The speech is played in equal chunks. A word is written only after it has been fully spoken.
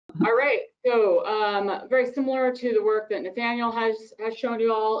All right, so very similar to the work that Nathaniel has shown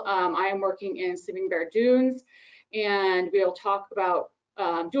you all, I am working in Sleeping Bear Dunes, and we'll talk about,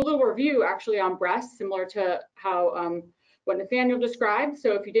 do a little review actually on BRESS, similar to how what Nathaniel described.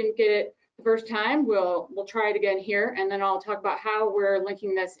 So if you didn't get it the first time, we'll try it again here, and then I'll talk about how we're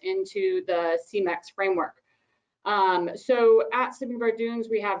linking this into the CMECS framework. So at Sleeping Bear Dunes,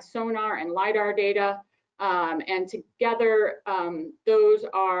 we have sonar and LiDAR data. And together, those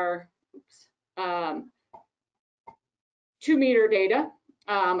are 2-meter data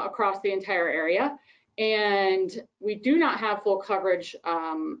across the entire area. And we do not have full coverage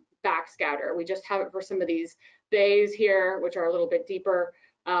backscatter. We just have it for some of these bays here, which are a little bit deeper.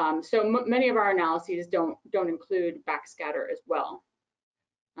 So many of our analyses don't include backscatter as well.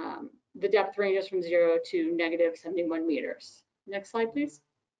 The depth ranges from 0 to -71 meters. Next slide, please.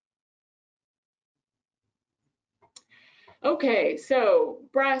 Okay, so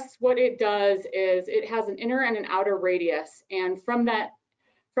BRESS, what it does is it has an inner and an outer radius, and from the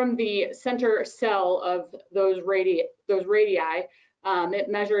center cell of those radii, it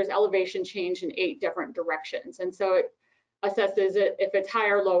measures elevation change in 8 different directions, and so it assesses it if it's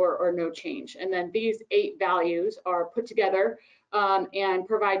higher, lower, or no change. And then these 8 values are put together and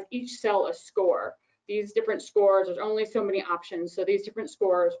provides each cell a score. These different scores, there's only so many options, so these different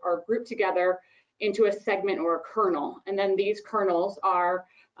scores are grouped together into a segment or a kernel, and then these kernels are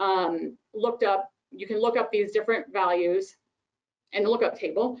looked up. You can look up these different values in a lookup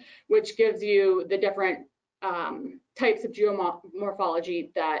table, which gives you the different types of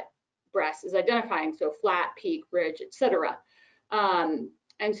geomorphology that BRESS is identifying, so flat, peak, ridge, etc. And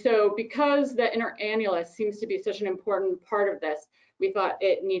so because the inner annulus seems to be such an important part of this, we thought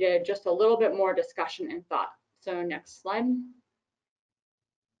it needed just a little bit more discussion and thought. So next slide.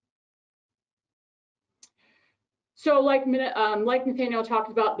 So like Nathaniel talked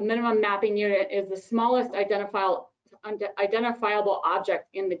about, the minimum mapping unit is the smallest identifiable object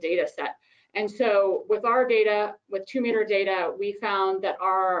in the data set. And so with our data, with 2-meter data, we found that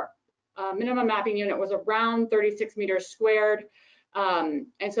our minimum mapping unit was around 36 meters squared. And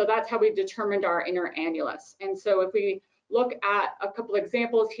so that's how we determined our inner annulus. And so if we look at a couple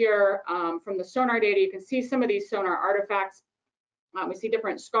examples here from the sonar data, you can see some of these sonar artifacts. We see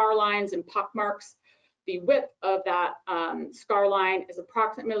different scar lines and pock marks. The width of that scar line is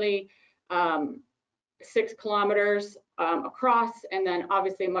approximately 6 kilometers across, and then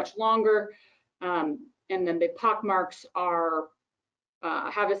obviously much longer. And then the pock marks are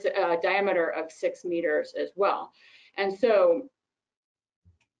have a diameter of 6 meters as well. And so,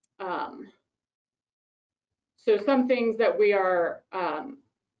 so some things that we are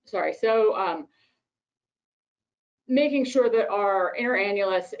making sure that our inner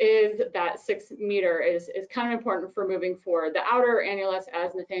annulus is that 6 meter is kind of important for moving forward. The outer annulus,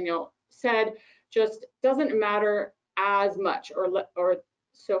 as Nathaniel said, just doesn't matter as much or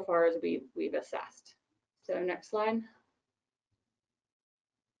so far as we've assessed. So next slide.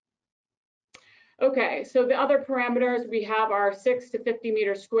 Okay, so the other parameters we have are 6 to 50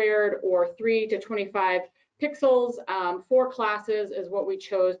 meters squared or 3 to 25 pixels. 4 classes is what we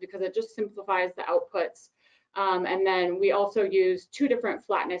chose because it just simplifies the outputs. And then we also use 2 different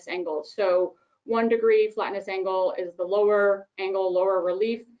flatness angles. So 1 degree flatness angle is the lower angle, lower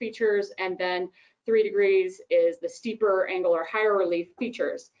relief features, and then 3 degrees is the steeper angle or higher relief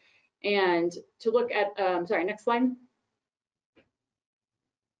features. And to look at, sorry, next slide.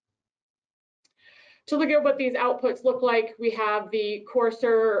 To look at what these outputs look like, we have the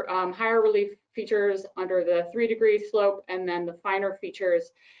coarser, higher relief features under the 3 degree slope, and then the finer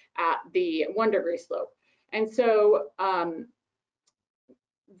features at the 1 degree slope. And so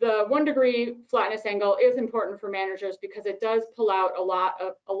the 1 degree flatness angle is important for managers because it does pull out a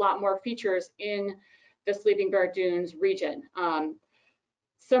lot more features in the Sleeping Bear Dunes region.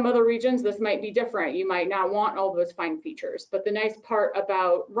 Some other regions, this might be different. You might not want all those fine features, but the nice part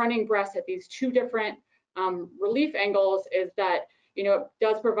about running BRESS at these 2 different relief angles is that, you know, it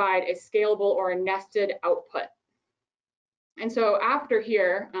does provide a scalable or a nested output. And so after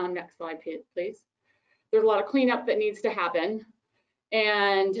here, next slide, please. There's a lot of cleanup that needs to happen,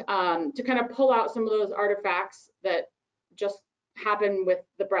 and to kind of pull out some of those artifacts that just happen with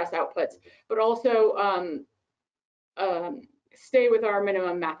the BRESS outputs, but also stay with our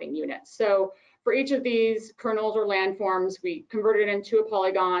minimum mapping units. So for each of these kernels or landforms, we convert it into a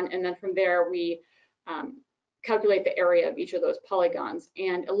polygon, and then from there we calculate the area of each of those polygons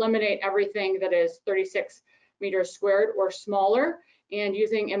and eliminate everything that is 36 meters squared or smaller, and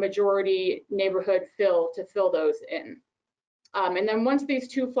using a majority neighborhood fill to fill those in. And then once these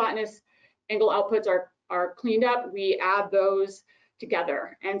 2 flatness angle outputs are cleaned up, we add those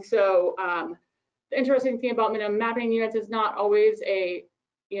together. And so the interesting thing about minimum mapping units is not always a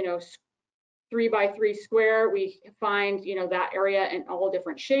 3x3 square. We find that area in all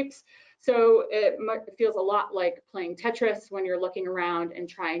different shapes. So it feels a lot like playing Tetris when you're looking around and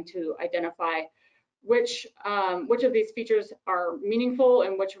trying to identify which of these features are meaningful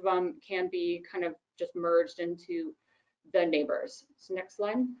and which of them can be kind of just merged into the neighbors. So next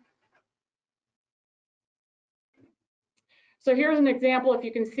slide. So here's an example. If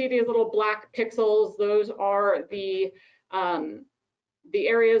you can see these little black pixels, those are the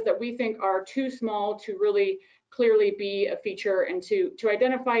areas that we think are too small to really clearly be a feature. And to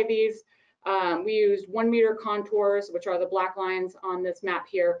identify these, we used 1 meter contours, which are the black lines on this map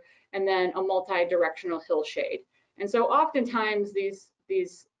here, and then a multi-directional hillshade. And so oftentimes these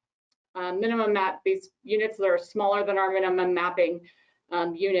these units that are smaller than our minimum mapping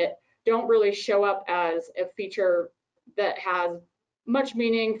unit don't really show up as a feature that has much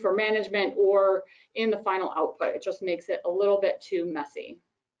meaning for management or in the final output. It just makes it a little bit too messy.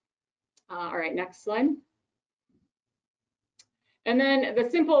 All right, next slide. And then the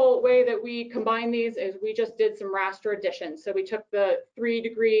simple way that we combine these is we just did some raster addition. So we took the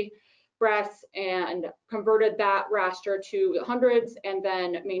 3-degree BRESS and converted that raster to hundreds, and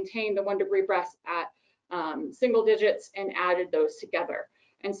then maintained the 1-degree BRESS at single digits and added those together.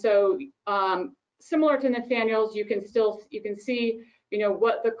 And so similar to Nathaniel's, you can see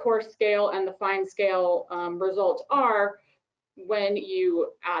what the coarse scale and the fine scale results are when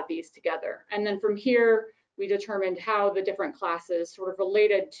you add these together. And then from here, we determined how the different classes sort of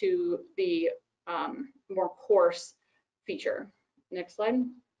related to the more coarse feature. Next slide.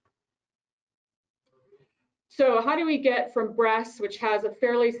 So how do we get from BRESS, which has a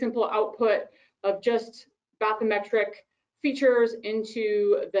fairly simple output of just bathymetric features,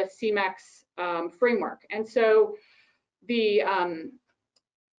 into the CMECS framework? And so the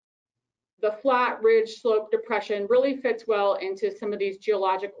flat ridge slope depression really fits well into some of these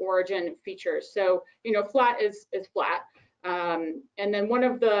geologic origin features. So, flat is flat. And then one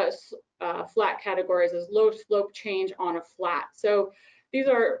of the flat categories is low slope change on a flat. So these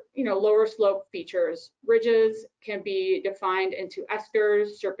are, lower slope features. Ridges can be defined into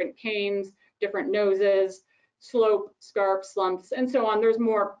esters, serpent canes, different noses, slope, scarp, slumps, and so on. There's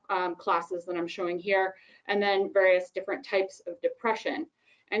more classes than I'm showing here, and then various different types of depression.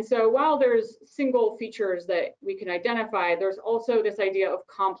 And so while there's single features that we can identify, there's also this idea of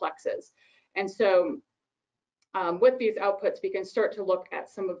complexes. And so with these outputs, we can start to look at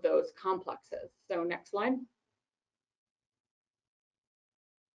some of those complexes. So next slide.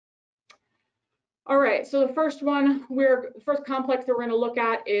 All right, so the first complex that we're going to look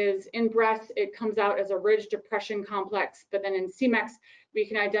at is in BRESS. It comes out as a ridge depression complex, but then in CMECS, we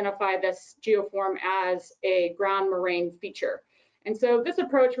can identify this geoform as a ground moraine feature. And so this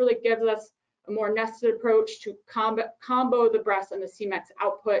approach really gives us a more nested approach to combo the BRESS and the CMECS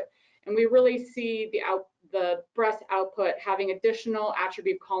output. And we really see the BRESS output having additional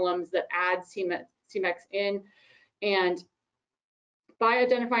attribute columns that add CMECS in. And by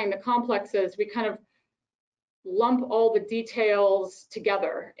identifying the complexes, we kind of lump all the details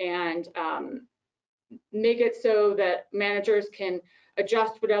together and make it so that managers can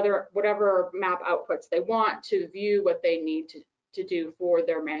adjust whatever map outputs they want to view what they need to do for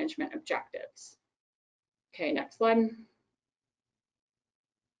their management objectives. Okay, next slide.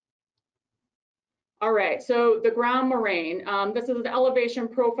 All right, so the ground moraine. This is an elevation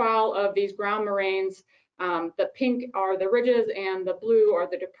profile of these ground moraines. The pink are the ridges and the blue are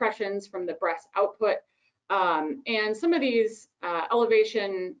the depressions from the BRESS output. And some of these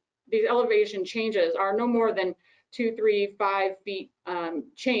elevation changes are no more than 2, 3, 5 feet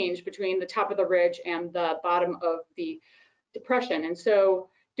change between the top of the ridge and the bottom of the depression. And so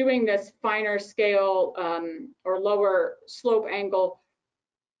doing this finer scale or lower slope angle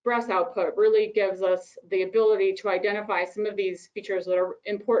BRESS output really gives us the ability to identify some of these features that are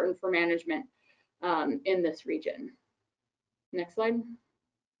important for management in this region. Next slide.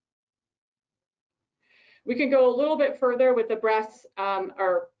 We can go a little bit further with the BRESS,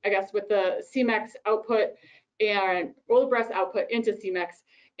 or I guess with the CMECS output and roll the BRESS output into CMECS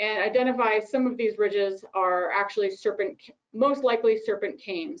and identify some of these ridges are actually most likely serpent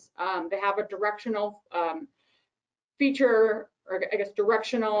canes. They have a directional feature, or I guess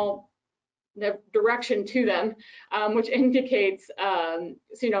direction to them, which indicates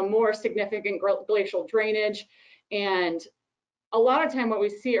more significant glacial drainage. And a lot of time what we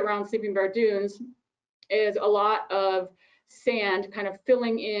see around Sleeping Bear Dunes is a lot of sand kind of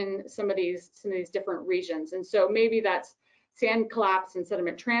filling in some of these different regions. And so maybe that's sand collapse and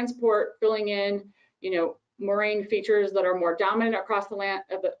sediment transport filling in, moraine features that are more dominant across the land,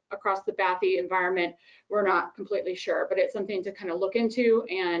 across the bathy environment, we're not completely sure, but it's something to kind of look into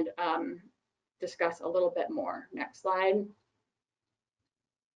and discuss a little bit more. Next slide.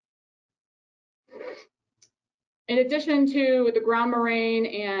 In addition to the ground moraine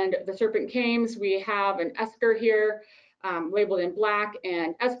and the serpent cames, we have an esker here labeled in black,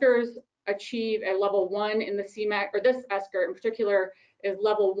 and eskers achieve a level 1 in the CMECS, or this esker in particular is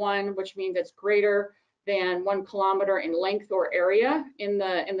level 1, which means it's greater than 1 kilometer in length or area in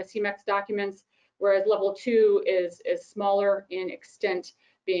the CMECS documents, whereas level 2 is smaller in extent,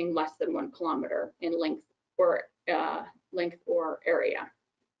 being less than 1 kilometer in length or area.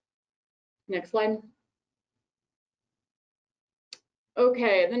 Next slide.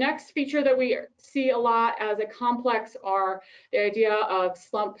 Okay, the next feature that we see a lot as a complex are the idea of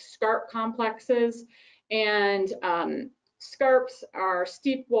slump scarp complexes. And scarps are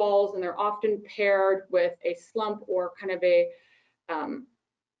steep walls, and they're often paired with a slump or kind of a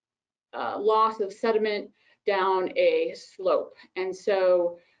loss of sediment down a slope. And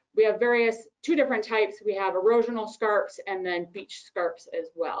so we have two different types. We have erosional scarps and then beach scarps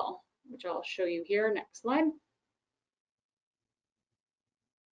as well, which I'll show you here. Next slide.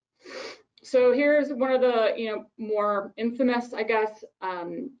 So here's one of the more infamous, I guess,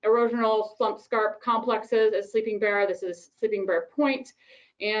 erosional slump scarp complexes at Sleeping Bear. This is Sleeping Bear Point,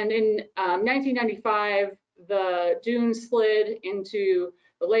 and in 1995, the dune slid into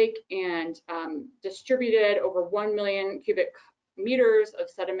the lake and distributed over 1 million cubic meters of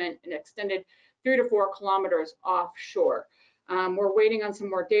sediment and extended 3 to 4 kilometers offshore. We're waiting on some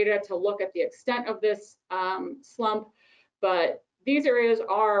more data to look at the extent of this slump, but these areas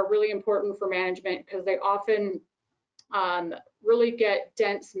are really important for management because they often really get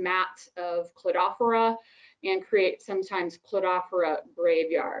dense mats of Cladophora and create sometimes Cladophora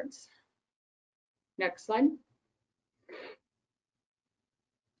graveyards. Next slide.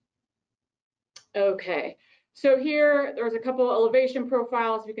 Okay, so here there's a couple elevation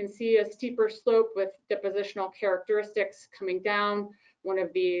profiles. You can see a steeper slope with depositional characteristics coming down one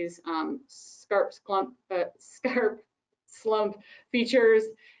of these scarp slump features,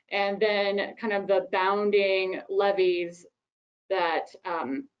 and then kind of the bounding levees that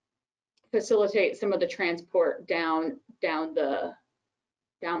facilitate some of the transport down the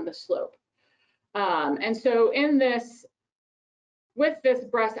slope. And so with this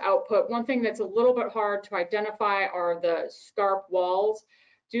BRESS output, one thing that's a little bit hard to identify are the scarp walls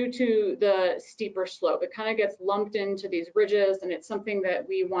due to the steeper slope. It kind of gets lumped into these ridges, and it's something that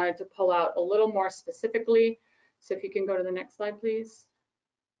we wanted to pull out a little more specifically. So if you can go to the next slide, please.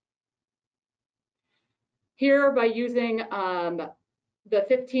 Here, by using the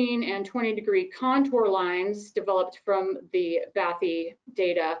 15 and 20 degree contour lines developed from the bathy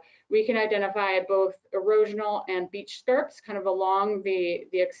data, we can identify both erosional and beach scarps kind of along the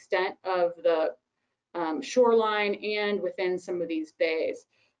extent of the shoreline and within some of these bays.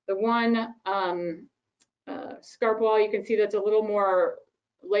 The one scarp wall you can see that's a little more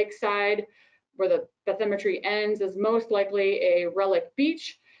lakeside, where the bathymetry ends, is most likely a relic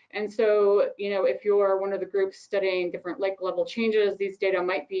beach. And so, if you're one of the groups studying different lake level changes, these data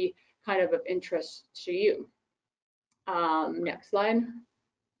might be kind of interest to you. Next slide.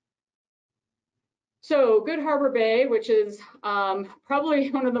 So Good Harbor Bay, which is probably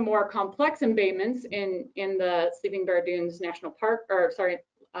one of the more complex embayments in the Sleeping Bear Dunes National Park, or sorry,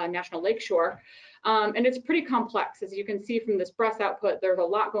 National Lakeshore. And it's pretty complex. As you can see from this BRESS output, there's a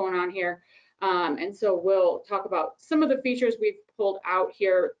lot going on here. And so we'll talk about some of the features we've pulled out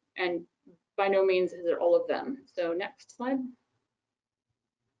here, and by no means is it all of them. So next slide.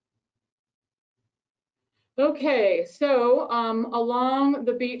 Okay, so along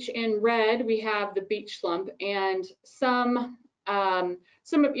the beach in red, we have the beach slump, and some of,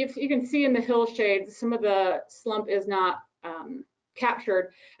 if you can see in the hill shades, some of the slump is not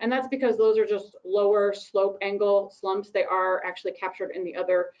captured, and that's because those are just lower slope angle slumps. They are actually captured in the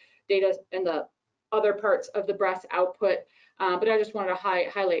other data in the other parts of the BRESS output, but I just wanted to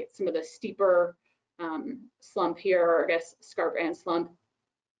highlight some of the steeper slump here, or I guess scarp and slump.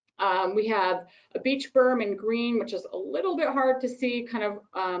 We have a beach berm in green, which is a little bit hard to see kind of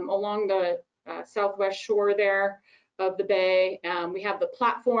along the southwest shore there of the bay. We have the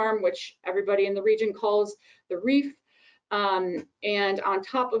platform, which everybody in the region calls the reef. And on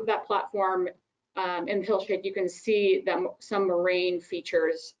top of that platform in the hillshade, you can see some moraine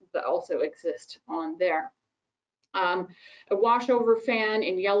features that also exist on there. A washover fan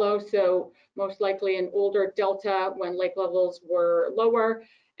in yellow, so most likely an older delta when lake levels were lower.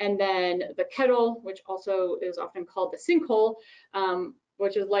 And then the kettle, which also is often called the sinkhole,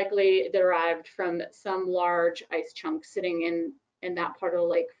 which is likely derived from some large ice chunk sitting in that part of the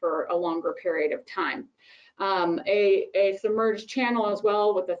lake for a longer period of time. A submerged channel as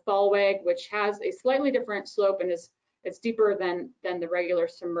well with the thalweg, which has a slightly different slope and it's deeper than the regular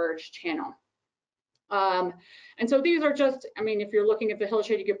submerged channel. And so these are just, I mean, if you're looking at the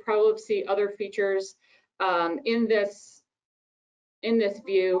hillshade, you could probably see other features in this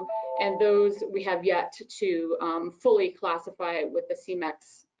view, and those we have yet to fully classify with the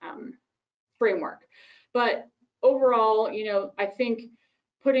CMECS framework. But overall, you know, I think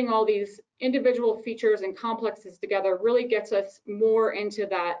putting all these individual features and complexes together really gets us more into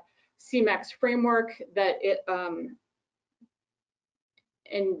that CMECS framework that it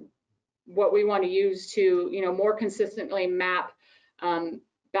and what we want to use to, you know, more consistently map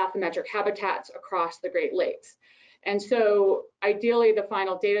bathymetric habitats across the Great Lakes. And so ideally the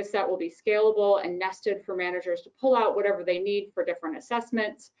final data set will be scalable and nested for managers to pull out whatever they need for different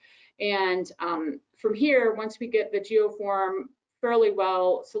assessments. And from here, once we get the geoform fairly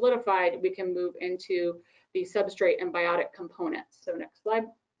well solidified, we can move into the substrate and biotic components. So next slide.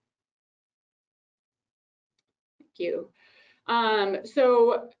 Thank you.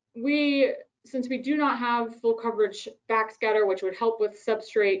 So since we do not have full coverage backscatter, which would help with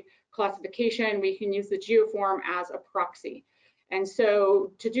substrate classification, we can use the geoform as a proxy. And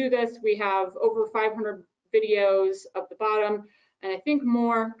so to do this, we have over 500 videos up the bottom, and I think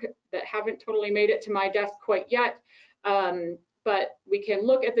more that haven't totally made it to my desk quite yet. But we can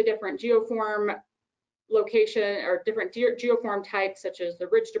look at the different geoform location or different geoform types, such as the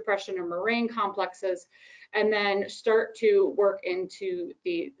ridge depression or moraine complexes, and then start to work into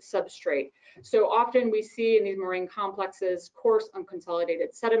the substrate. So often we see in these moraine complexes coarse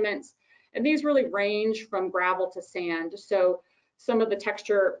unconsolidated sediments, and these really range from gravel to sand. So some of the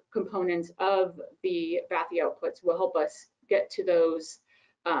texture components of the bathy outputs will help us get to those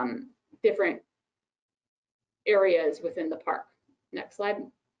different areas within the park. Next slide.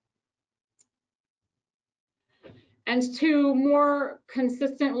 And to more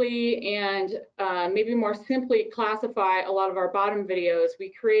consistently and maybe more simply classify a lot of our bottom videos,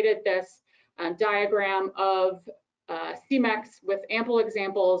 we created this diagram of CMECS with ample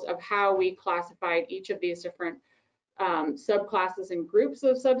examples of how we classified each of these different subclasses and groups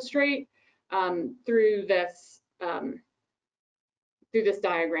of substrate through this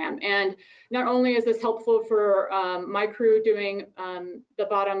diagram. And not only is this helpful for my crew doing the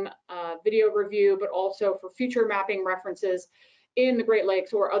bottom video review, but also for future mapping references in the Great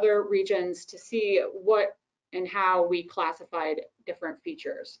Lakes or other regions to see what and how we classified different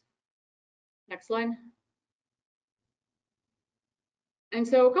features. Next slide. And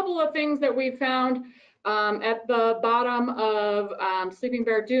so a couple of things that we found at the bottom of Sleeping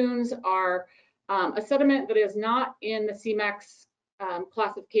Bear Dunes are a sediment that is not in the CMECS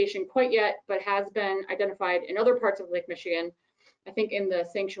classification quite yet, but has been identified in other parts of Lake Michigan, I think in the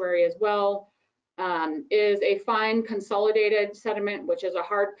sanctuary as well, is a fine consolidated sediment, which is a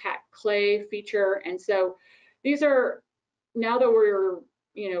hard packed clay feature. And so these are, now that we're,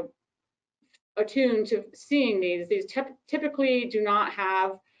 you know, attuned to seeing these typically do not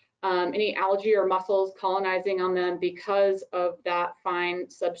have any algae or mussels colonizing on them because of that fine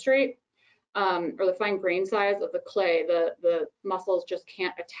substrate. Or the fine grain size of the clay, the mussels just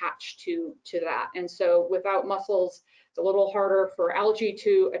can't attach to that. And so without mussels, it's a little harder for algae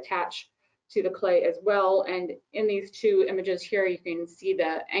to attach to the clay as well. And in these two images here, you can see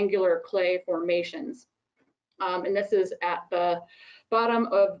the angular clay formations. And this is at the bottom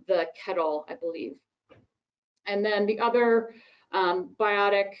of the kettle, I believe. And then the other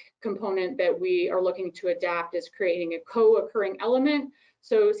biotic component that we are looking to adapt is creating a co-occurring element.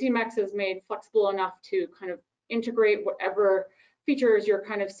 So CMECS is made flexible enough to kind of integrate whatever features you're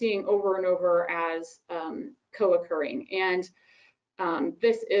kind of seeing over and over as co-occurring. And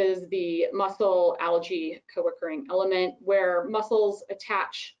this is the mussel algae co-occurring element, where mussels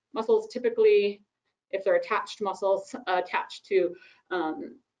typically, if they're attached mussels, attached to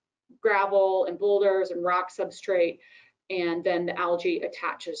gravel and boulders and rock substrate, and then the algae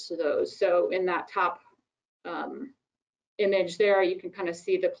attaches to those. So in that top image there, you can kind of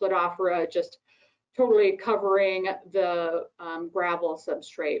see the Cladophora just totally covering the gravel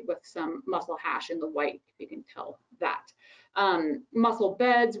substrate with some mussel hash in the white, if you can tell that. Mussel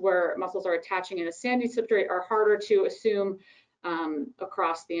beds where mussels are attaching in a sandy substrate are harder to assume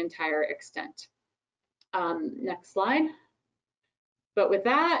across the entire extent. Next slide. But with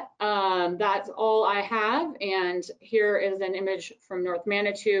that, that's all I have. And here is an image from North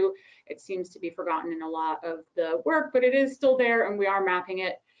Manitou. It seems to be forgotten in a lot of the work, but it is still there and we are mapping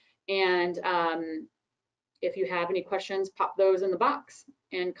it. And if you have any questions, pop those in the box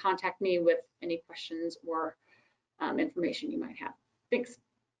and contact me with any questions or information you might have. Thanks.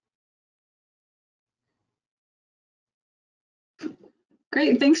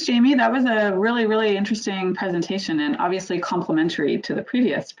 Great, thanks, Jamie. That was a really, really interesting presentation and obviously complementary to the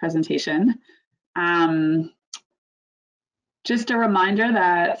previous presentation. Just a reminder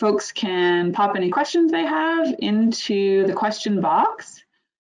that folks can pop any questions they have into the question box.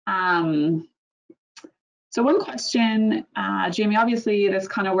 So one question, Jamie, obviously this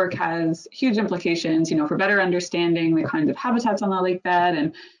kind of work has huge implications, for better understanding the kinds of habitats on the lake bed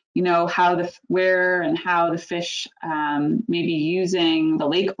and, how where and how the fish may be using the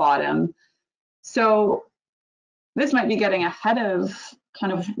lake bottom. So this might be getting ahead of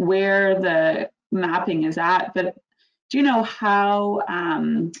kind of where the mapping is at, but do you know how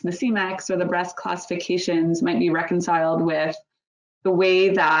the CMECS or the BRESS classifications might be reconciled with the way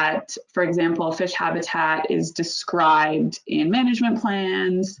that, for example, fish habitat is described in management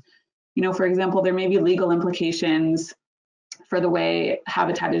plans? For example, there may be legal implications for the way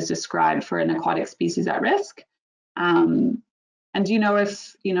habitat is described for an aquatic species at risk. And do you know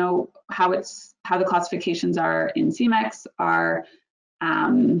if, how the classifications are in CMECS are,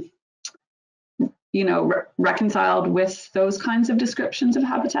 reconciled with those kinds of descriptions of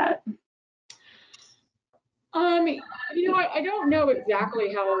habitat? I don't know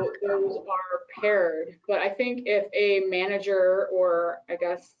exactly how those are paired, but I think if a manager or I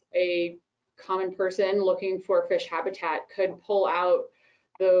guess a common person looking for fish habitat could pull out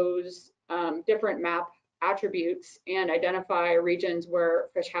those different map attributes and identify regions where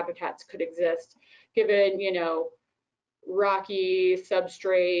fish habitats could exist, given, rocky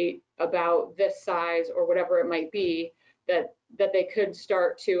substrate about this size or whatever it might be, that they could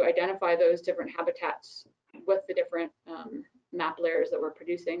start to identify those different habitats with the different map layers that we're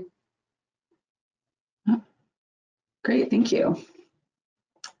producing. Great, thank you.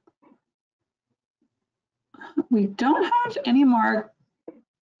 We don't have any more.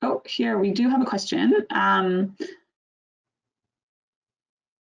 Oh, here we do have a question.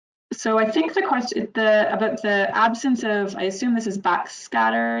 So I think the question about the absence of, I assume this is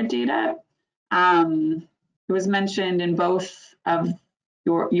backscatter data. It was mentioned in both of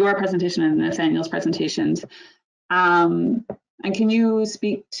your presentation and Nathaniel's presentations. And can you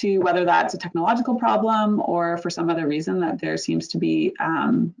speak to whether that's a technological problem or for some other reason that there seems to be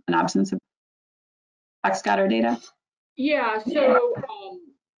an absence of backscatter data? Yeah, so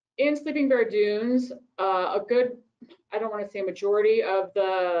in Sleeping Bear Dunes, a good, I don't want to say majority of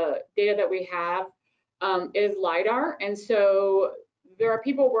the data that we have is LiDAR. And so there are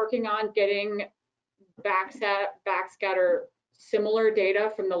people working on getting backscatter similar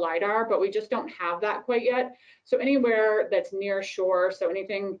data from the LiDAR, but we just don't have that quite yet. So anywhere that's near shore, so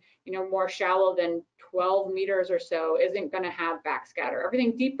anything, more shallow than 12 meters or so isn't going to have backscatter.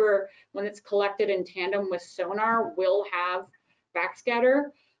 Everything deeper, when it's collected in tandem with sonar, will have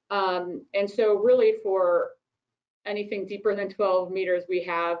backscatter. And so really for anything deeper than 12 meters, we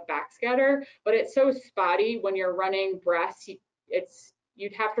have backscatter, but it's so spotty when you're running BRESS,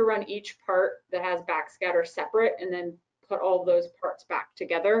 you'd have to run each part that has backscatter separate and then put all those parts back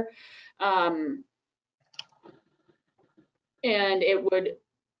together. And it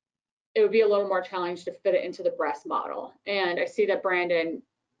would be a little more challenging to fit it into the BRESS model. And I see that Brandon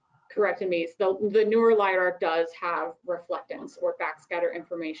corrected me. So the newer LiDAR does have reflectance or backscatter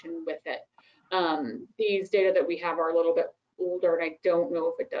information with it. These data that we have are a little bit older and I don't know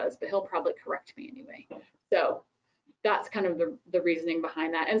if it does, but he'll probably correct me anyway. So that's kind of the reasoning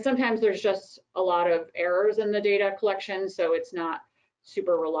behind that. And sometimes there's just a lot of errors in the data collection, so it's not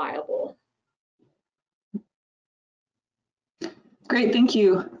super reliable. Great, thank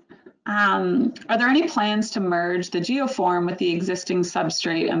you. Are there any plans to merge the geoform with the existing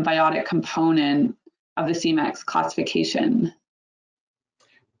substrate and biotic component of the CMECS classification?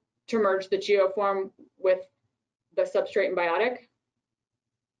 To merge the geoform with the substrate and biotic?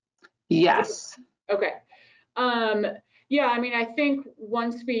 Yes. Okay. Yeah, I mean, I think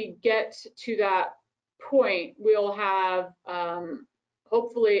once we get to that point, we'll have,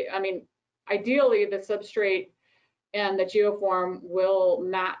 hopefully, I mean, ideally the substrate and the geoform will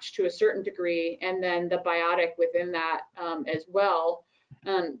match to a certain degree, and then the biotic within that as well,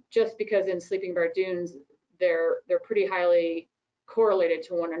 just because in Sleeping Bear Dunes, they're pretty highly correlated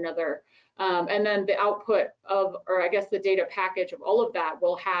to one another. And then the output of, or I guess the data package of all of that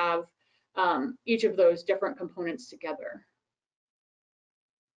will have each of those different components together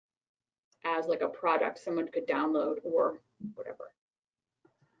as like a product someone could download or whatever.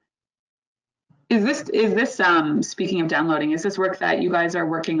 Is this speaking of downloading, is this work that you guys are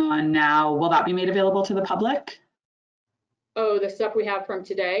working on now? Will that be made available to the public? Oh, the stuff we have from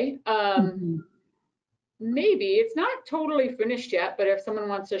today? Maybe. It's not totally finished yet, but if someone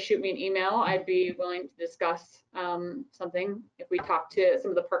wants to shoot me an email, I'd be willing to discuss something if we talk to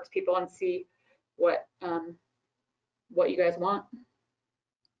some of the parks people and see what you guys want.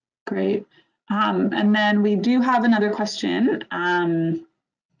 Great. And then we do have another question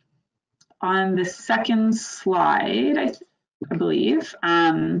on the second slide, I believe,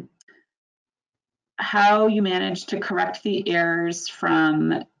 how you managed to correct the errors from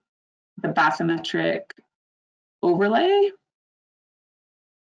the bathymetric overlay.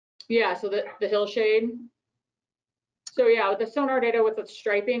 Yeah, so the hill shade. So yeah, with the sonar data with the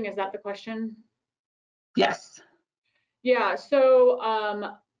striping, is that the question? Yes. Yeah,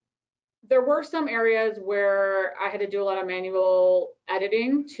 so there were some areas where I had to do a lot of manual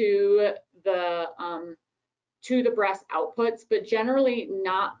editing to the BRESS outputs, but generally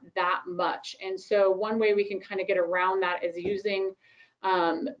not that much. And so one way we can kind of get around that is using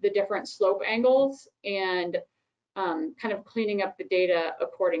the different slope angles and kind of cleaning up the data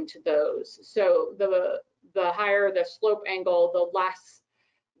according to those. So the higher the slope angle, the less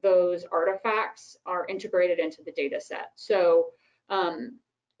those artifacts are integrated into the data set. So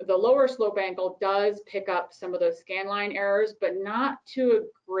the lower slope angle does pick up some of those scanline errors, but not to a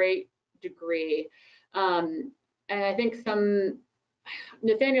great degree. And I think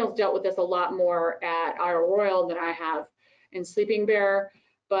Nathaniel's dealt with this a lot more at Isle Royal than I have in Sleeping Bear,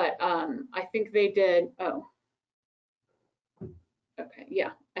 but I think they did, okay, yeah.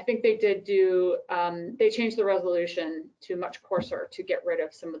 I think they did do, they changed the resolution to much coarser to get rid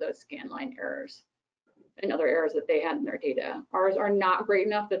of some of those scanline errors and other errors that they had in their data. Ours are not great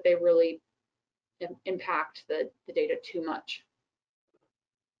enough that they really impact the data too much.